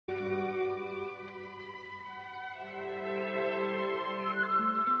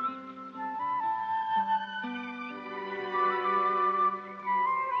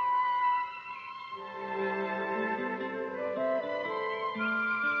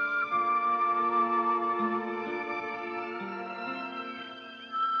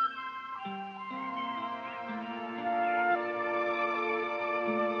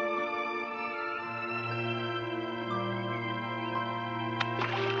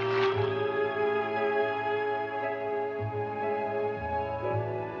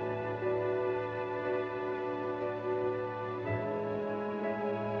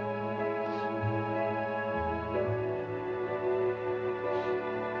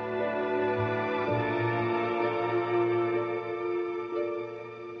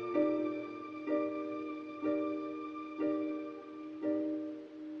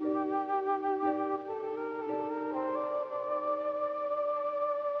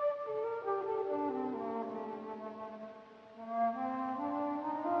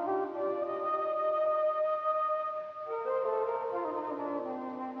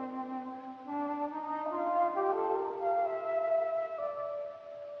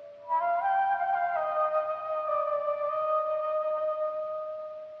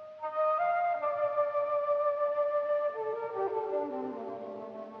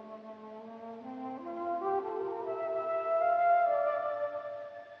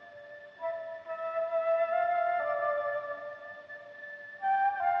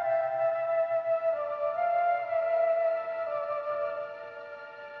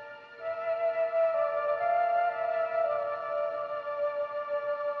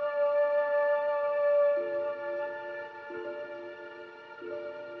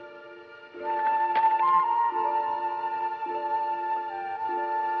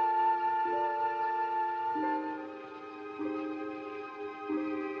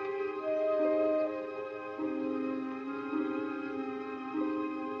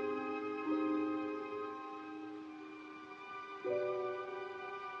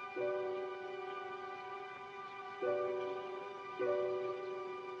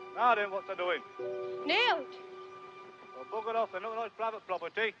Now then, what's they doing? Nailed. Well, bugger off, they're not on private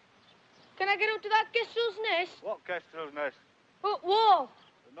property. Can I get up to that kestrel's nest? What kestrel's nest? Up wall.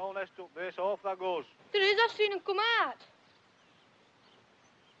 There's no nest up there, so off that goes. There is, I've seen them come out.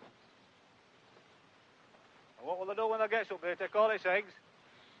 And what will they do when they get up there? Take all its eggs?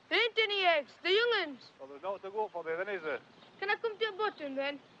 There ain't any eggs, the young uns. Well, there's nothing to go up for there, then, is there? Can I come to the bottom,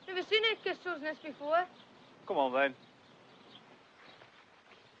 then? Never seen a kestrel's nest before. Come on, then.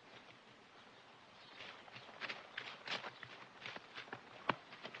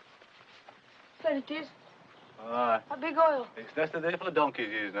 There it is. Aye. A big oil. It's nested there for the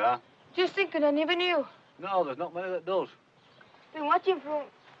donkeys use now. Just thinking, I never knew. No, there's not many that does. Been watching from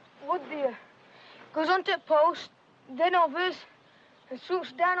wood there. Goes onto the post, then overs, and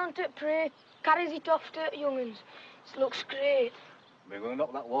swoops down onto the prey, carries it off to the young uns. It looks great. We're going to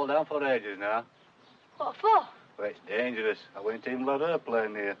knock that wall down for ages now. What for? But it's dangerous. I wouldn't even let her play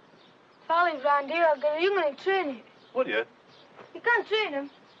near. If I live round here, I'll get a young un and train it. Would you? You can't train them.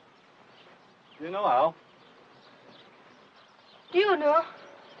 Do you know how? Do you know?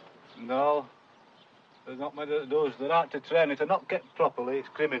 No. There's not many that does. They're out to train. If they're not kept properly, it's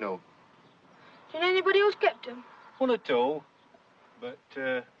criminal. Do you know anybody who's kept them? One or two, but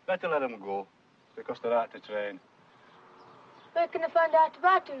better let them go, because they're out to train. Where can I find out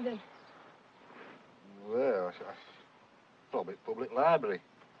about them, then? Well, probably public library.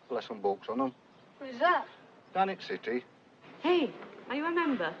 There's some books on them. Where's that? Down in City. Hey, are you a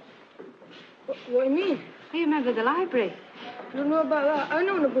member? What do you mean? Are you a member of the library? I don't know about that. I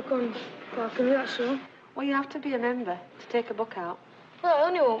know a book on falconry, that's all. Well, you have to be a member to take a book out. Well, I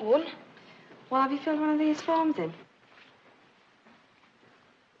only want one. Well, have you filled one of these forms in?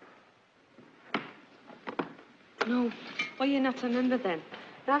 No. Well, you're not a member then.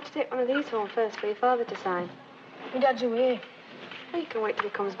 You'll have to take one of these home first for your father to sign. My dad's away. Well, you can wait till he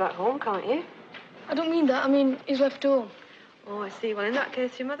comes back home, can't you? I don't mean that. I mean, he's left home. Oh, I see. Well, in that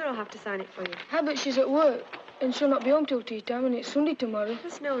case, your mother will have to sign it for you. I bet she's at work, and she'll not be home till tea time, and it's Sunday tomorrow.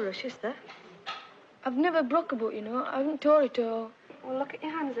 There's no rush, is there? I've never broke a book, you know. I haven't tore it all. Well, look at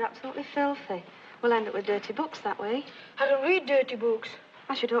your hands. They're absolutely filthy. We'll end up with dirty books that way. I don't read dirty books.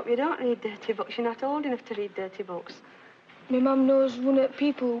 I should hope you don't read dirty books. You're not old enough to read dirty books. My mum knows one of the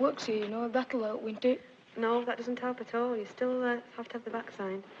people who works here, you know. That'll help, won't it? No, that doesn't help at all. You still have to have the back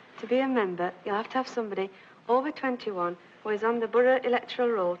signed. To be a member, you'll have to have somebody over 21 who is on the borough electoral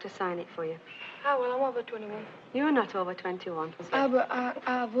roll to sign it for you. Ah, well, I'm over 21. You're not over 21. Ah, but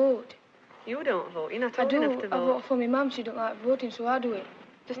I vote. You don't vote. You're not I old do. enough to I vote. vote for my mum. She don't like voting, so I do it.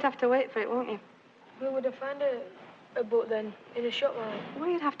 Just have to wait for it, won't you? Where would I find a book then? In a shop like? Well,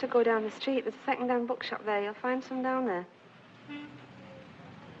 you'd have to go down the street. There's a second-hand bookshop there. You'll find some down there.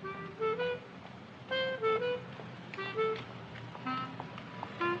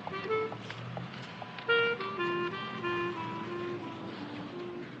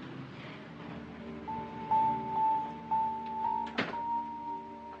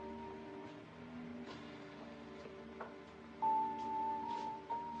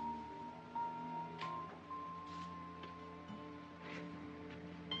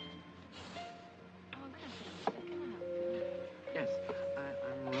 Yes,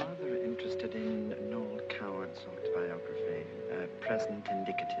 I'm rather interested in Noel Coward's autobiography, Present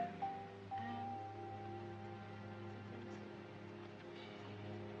Indicative.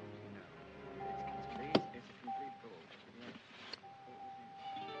 It's a complete book.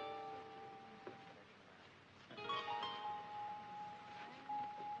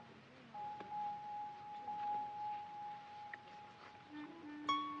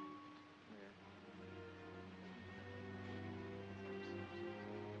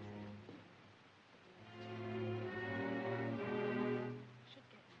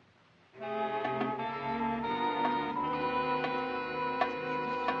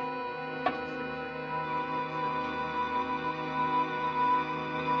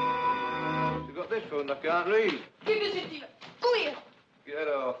 You got this one I can't read. Give us it here. Go here. Get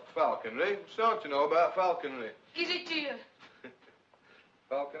off falconry. What's to know about falconry? Give it here.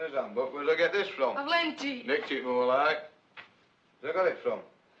 Falconer's handbook. Where'd I get this from? I've lent it. Nicked it more like. Where'd I got it from?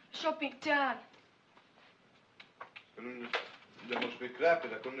 Shopping town. There must be crap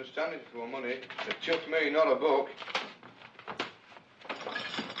that I couldn't stand it for money. They chucked me, not a book.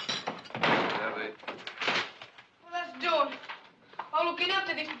 Have it. Well, that's done. I'm looking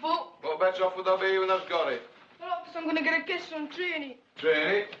after this book. What better off would I be when I've got it? Well, because I'm going to get a kestrel and train it. Train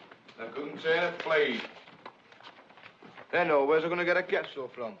it? I couldn't train a flea. Then, no, where's I going to get a kestrel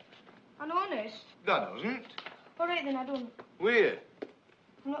from? I'm honest. That doesn't. All right, then, I don't. Where?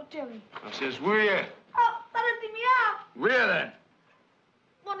 I'm not telling. I says, where? Oh, that'll take me out. Where then?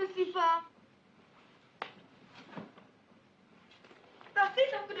 What Missy Farm. That's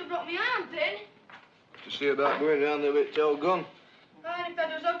it, I could have brought my arms in. To see about going round there with its old gun. And if I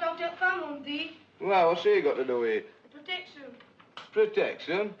does out the farm on thee, Well, what's he got to do with it? protection.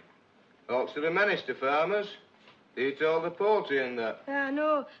 Protection? Talks to the minister, farmers. He told the poultry and that. I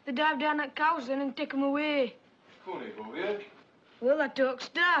know. They dive down at cows then and take them away. Funny, for you. Well, that talk's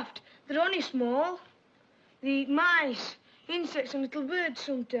daft. They're only small. They eat mice, insects and little birds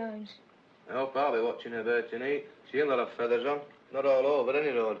sometimes. I hope I'll be watching her bird tonight. She ain't a lot of feathers on. Not all over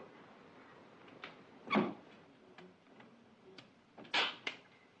any road.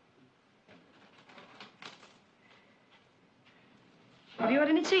 Have you had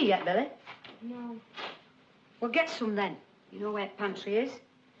any tea yet, Billy? No. Well, get some then. You know where the pantry is.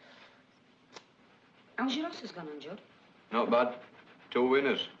 How's your horses gone on, Judd? Not bad. 2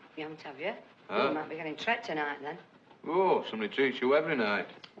 winners. You haven't, have you? Huh? You might be getting treat tonight, then. Oh, somebody treats you every night.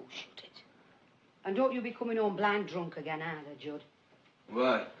 Oh, shut it. And don't you be coming home blind drunk again, either, Judd.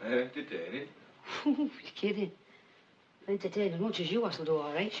 Why? They're entertaining. You're kidding. Entertain as much as you will do,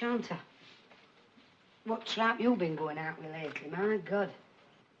 all right, shan't I? What trap you been going out with lately, my God?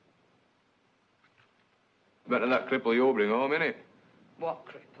 Better that cripple you bring home, innit? What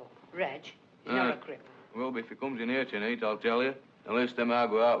cripple? Reg? He's not a cripple. Well, if he comes in here tonight, I'll tell you. At least them I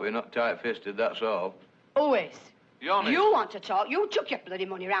go out with, not tight-fisted, that's all. Always. You honest? You want to talk, you chuck your bloody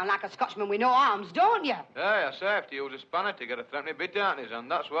money around like a Scotchman with no arms, don't you? Hey, I say after you was a spanner to get a threatening bit out in his hand,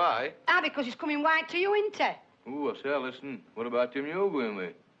 that's why. Ah, because he's coming white to you, ain't he? Ooh, I say, listen, what about him you going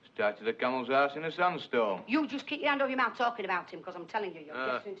with? Started a camel's ass in a sandstone. You just keep your hand over your mouth talking about him, because I'm telling you, you'll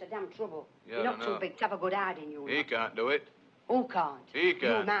get into damn trouble. Yeah, You're not I too know. big to have a good hiding, you know. He can't do it. Who can't? He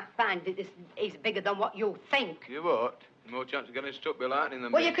can't. You might find that this is bigger than what you think. You what? No chance of getting stuck by lightning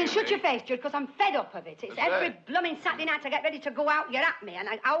than Well, me, you can shut your face, Judd, because I'm fed up of it. It's That's every it. blooming Saturday night I get ready to go out, you're at me, and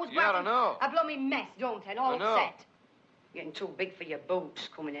I always go Yeah, out I in know. a blooming mess, don't I? And all I know. upset. Getting too big for your boots,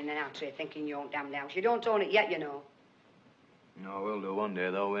 coming in and out here thinking you own damn house. You don't own it yet, you know. No, we'll do one day,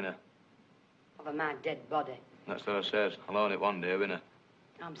 though, winner. Of my dead body. That's what I says. I'll own it one day, winner.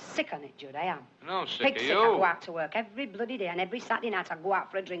 I'm sick on it, Judd, I am. No, I'm sick Big of sick. you. I go out to work every bloody day, and every Saturday night I go out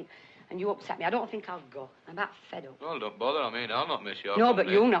for a drink, and you upset me. I don't think I'll go. I'm about fed up. Well, don't bother. I mean, I'll not miss you. No, but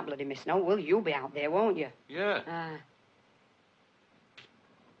you'll not bloody miss no, will you? Be out there, won't you? Yeah.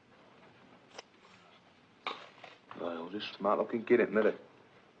 Well, just smart-looking kid, ain't it?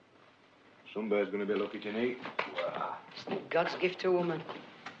 Some bird's gonna be lucky tonight. It's God's gift to a woman.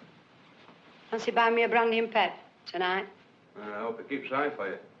 Fancy buying me a brandy and pep tonight? I hope it keeps high for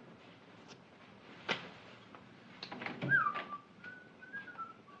you.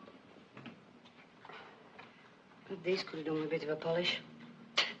 But these could have done with a bit of a polish.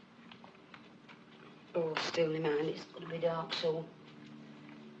 Oh, still in my mind, it's going to be dark soon.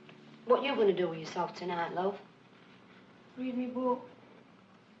 What you going to do with yourself tonight, love? Read me book.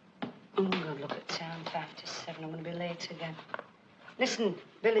 Oh, God, look at time, 5 to 7. I'm going to be late again. Listen,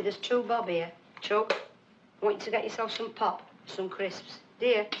 Billy, there's 2 bob here. Chuck, I want you to get yourself some pop, some crisps.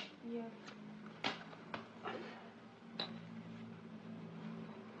 Dear? Yeah.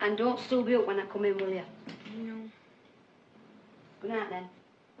 And don't still be up when I come in, will you? No. Good night, then.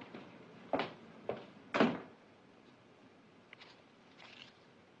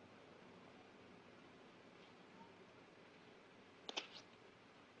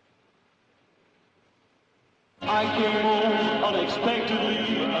 I came home unexpectedly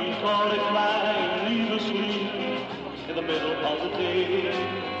and caught it lying needlessly in the middle of the day.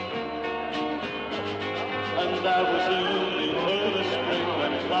 And I was in the early spring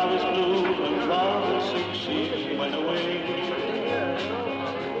when flowers bloom and flowers sing. She went away.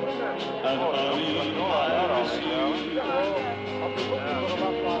 And honey, I received.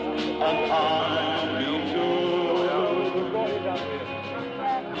 And I'm being told.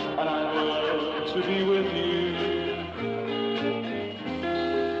 And I love to be with you.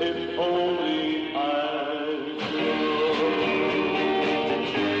 If only I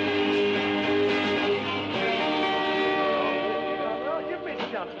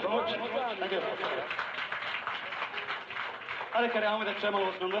Thank you. How do you carry on with the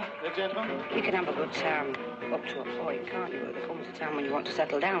tremolo's number, the gentleman? You can have a good time up to a point, can't you? There comes a time when you want to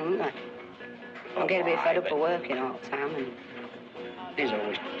settle down, isn't there? I'll get a bit fed up of working all the time and... There's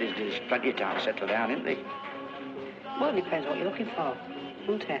plenty of time to settle down, isn't there? Well, it depends what you're looking for,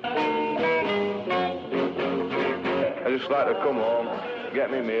 doesn't it? I just like to come home,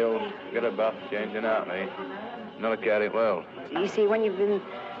 get me meals, get a bath, changing out me. Not a care it well. You see, when you've been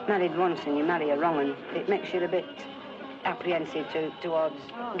married once and you marry a wrong one, it makes you a bit apprehensive towards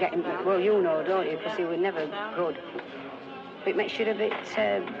getting... Well, you know, don't you? Because he was never good. It makes you a bit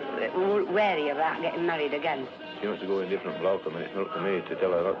wary about getting married again. She wants to go with a different bloke. I mean, it's not up to me to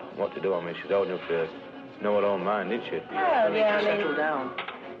tell her what to do. I mean, she's old enough to know her own mind, isn't she? Oh, yeah, Settle down.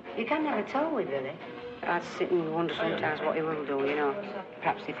 You can never tell with Billy. I sit and wonder sometimes what he will do, you know.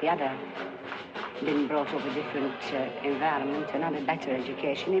 Perhaps if he had been brought up a different environment and had a better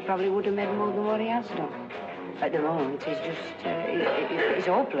education, he probably would have made more than what he has done. At the moment, he's just, he's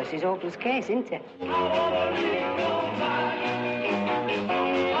hopeless. He's a hopeless case, isn't he?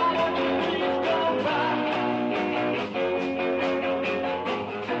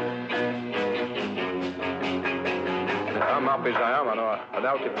 I'm happy as I am. I know. I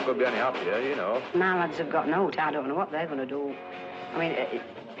doubt if I could be any happier, you know. My lads have got note. I don't know what they're going to do. I mean,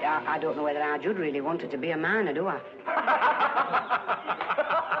 I don't know whether our Judd really wanted to be a miner, do I?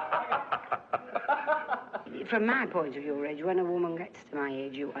 From my point of view, Reg, when a woman gets to my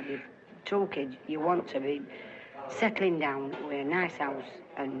age, you have 2 kids, you want to be settling down with a nice house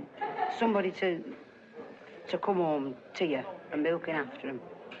and somebody to come home to you and be looking after them.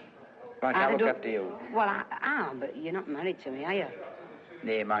 Right, I'll look after you. Well, I am, but you're not married to me, are you?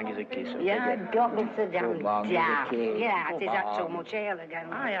 Nee, man, give us a kiss. Okay? Yeah, don't be so damn Come on, give us a kiss. Yeah, Come is that on. too much ale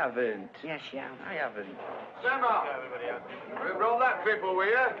again? I haven't. Yes, you have. I haven't. Simmer! Roll that cripple, will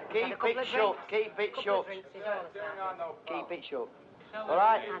you? Keep it shut. Keep it shut. Keep it shut. All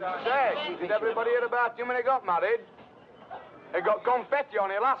right? Say, did everybody hear about him when he got married? He got confetti on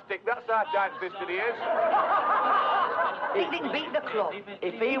elastic, that's how tight-fisted he is. Beat the club.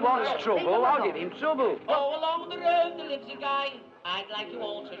 If he wants trouble, I'll give him trouble. Oh, along the road there lives a guy I'd like you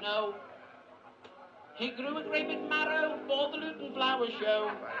all to know. He grew a great big marrow for the Luton Flower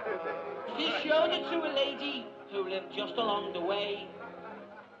Show. He showed it to a lady who lived just along the way.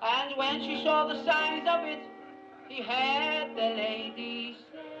 And when she saw the signs of it, he had the ladies.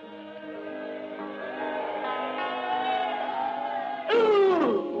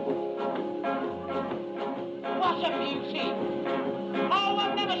 What a beauty! Oh,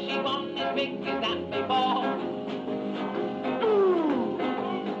 I've never seen one as big as that before. Ooh!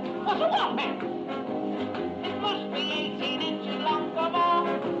 What a what, man? It must be 18 inches long or more.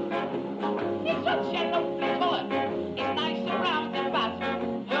 It's such a lovely colour. It's nice and round and fat.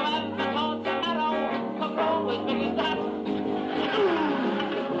 Whoever thought a marrow could grow as big as that?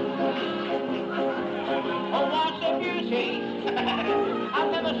 Oh, what a beauty! I've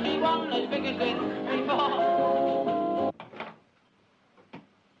never seen one as big as it.